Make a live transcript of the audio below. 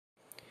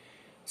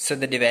So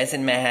the device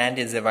in my hand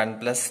is a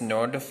OnePlus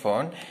Nord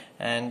phone,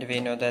 and we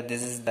know that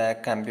this is the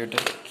computer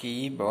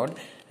keyboard,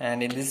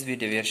 and in this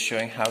video we are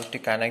showing how to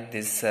connect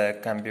this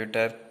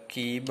computer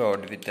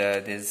keyboard with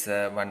this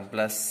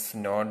OnePlus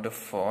Nord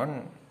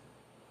phone.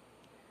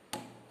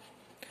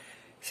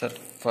 So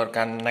for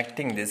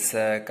connecting this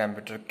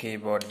computer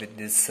keyboard with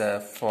this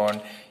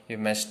phone, you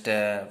must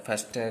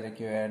first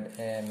require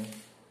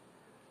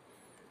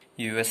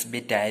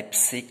USB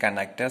Type-C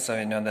connector. So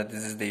we know that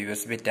this is the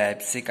USB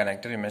Type-C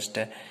connector. You must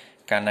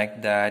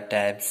connect the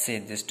Type-C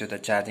this to the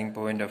charging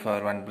point of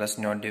our OnePlus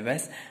Nord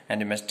device,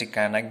 and you must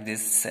connect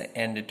this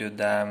end to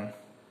the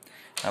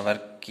our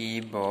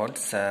keyboard.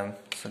 So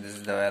this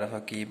is the wire of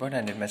a keyboard,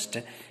 and you must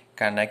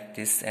connect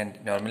this.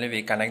 And normally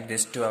we connect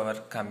this to our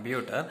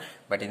computer,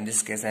 but in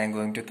this case I am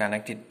going to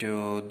connect it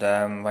to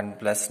the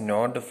OnePlus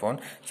Nord phone.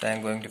 So I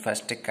am going to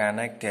first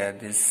connect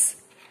this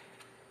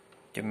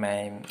to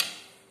my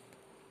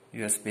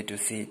USB to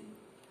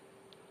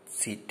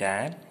C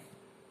tab.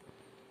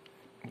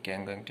 Okay,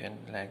 I'm going to end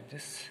like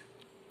this.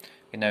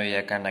 Okay, now we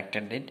have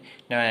connected it.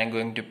 Now I am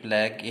going to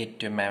plug it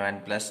to my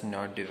OnePlus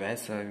Nord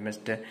device. So we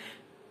must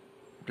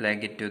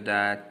plug it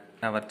to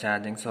our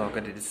charging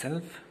socket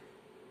itself.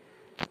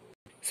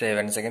 So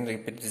once again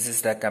repeat, this is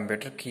the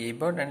computer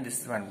keyboard and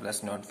this is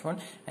OnePlus Nord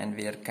phone, and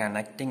we are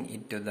connecting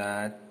it to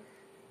the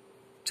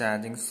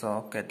charging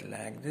socket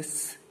like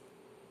this.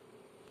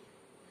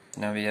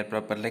 Now we are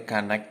properly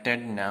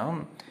connected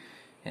now.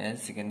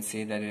 Yes, you can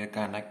see that we are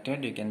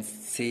connected. You can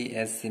see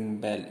a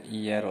symbol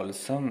here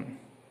also.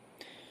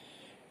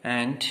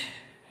 And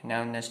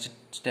now next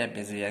step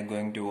is we are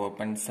going to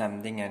open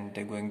something and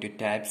going to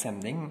type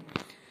something.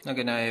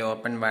 Okay, now I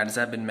open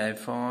WhatsApp in my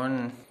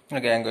phone.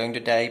 Okay, I'm going to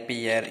type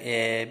here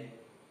A,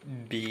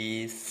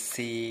 B,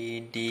 C,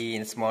 D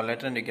in small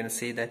letter, and you can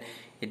see that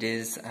it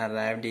is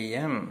arrived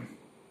here.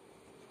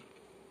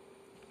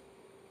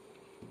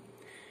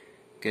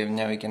 Okay,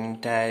 now we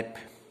can type.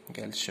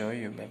 Okay, I'll show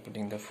you by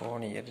putting the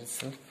phone here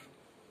itself.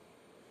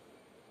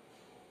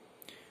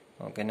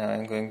 Okay, now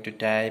I'm going to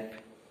type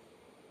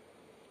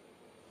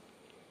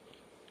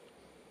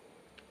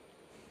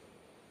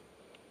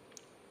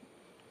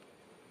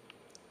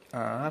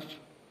R.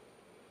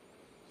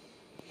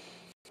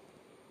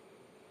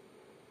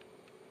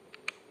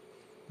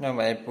 Now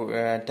I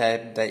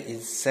type the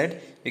Z.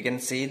 You can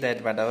see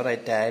that whatever I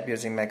type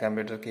using my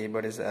computer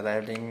keyboard is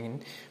arriving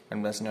in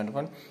OnePlus Nord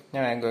phone.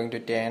 Now I am going to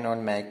turn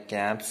on my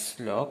caps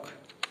lock.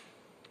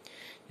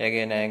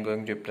 Again I am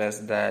going to press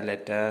the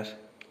letter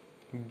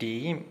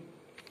D.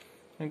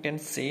 You can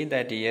see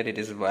that here it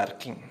is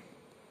working.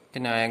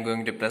 Okay, now I am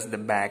going to press the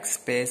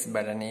backspace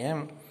button here.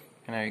 And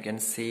now you can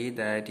see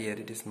that here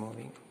it is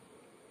moving.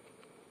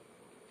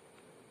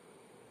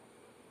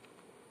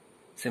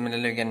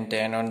 Similarly, you can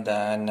turn on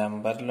the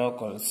number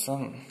lock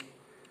also.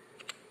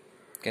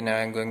 Okay, now I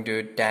am going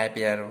to type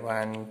here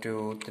 1,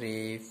 2,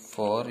 3,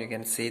 4. You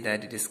can see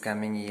that it is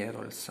coming here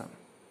also.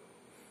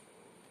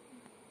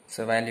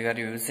 So while you are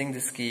using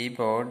this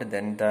keyboard,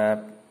 then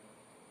the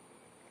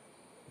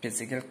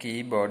physical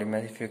keyboard,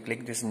 if you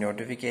click this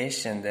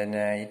notification, then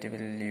it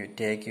will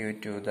take you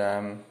to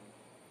the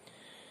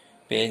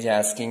page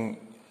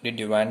asking did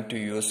you want to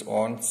use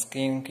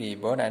on-screen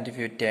keyboard, and if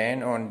you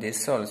turn on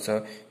this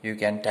also, you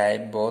can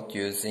type both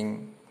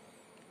using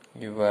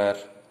your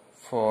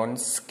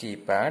phone's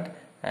keypad,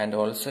 and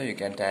also you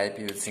can type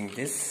using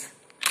this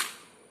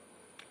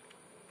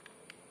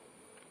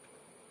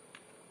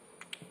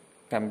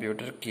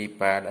computer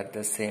keypad at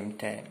the same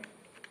time.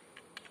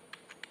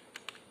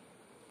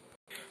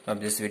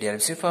 Hope this video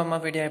helps you. For more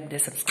video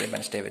updates, subscribe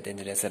and stay with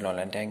Engineers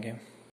Online. Thank you.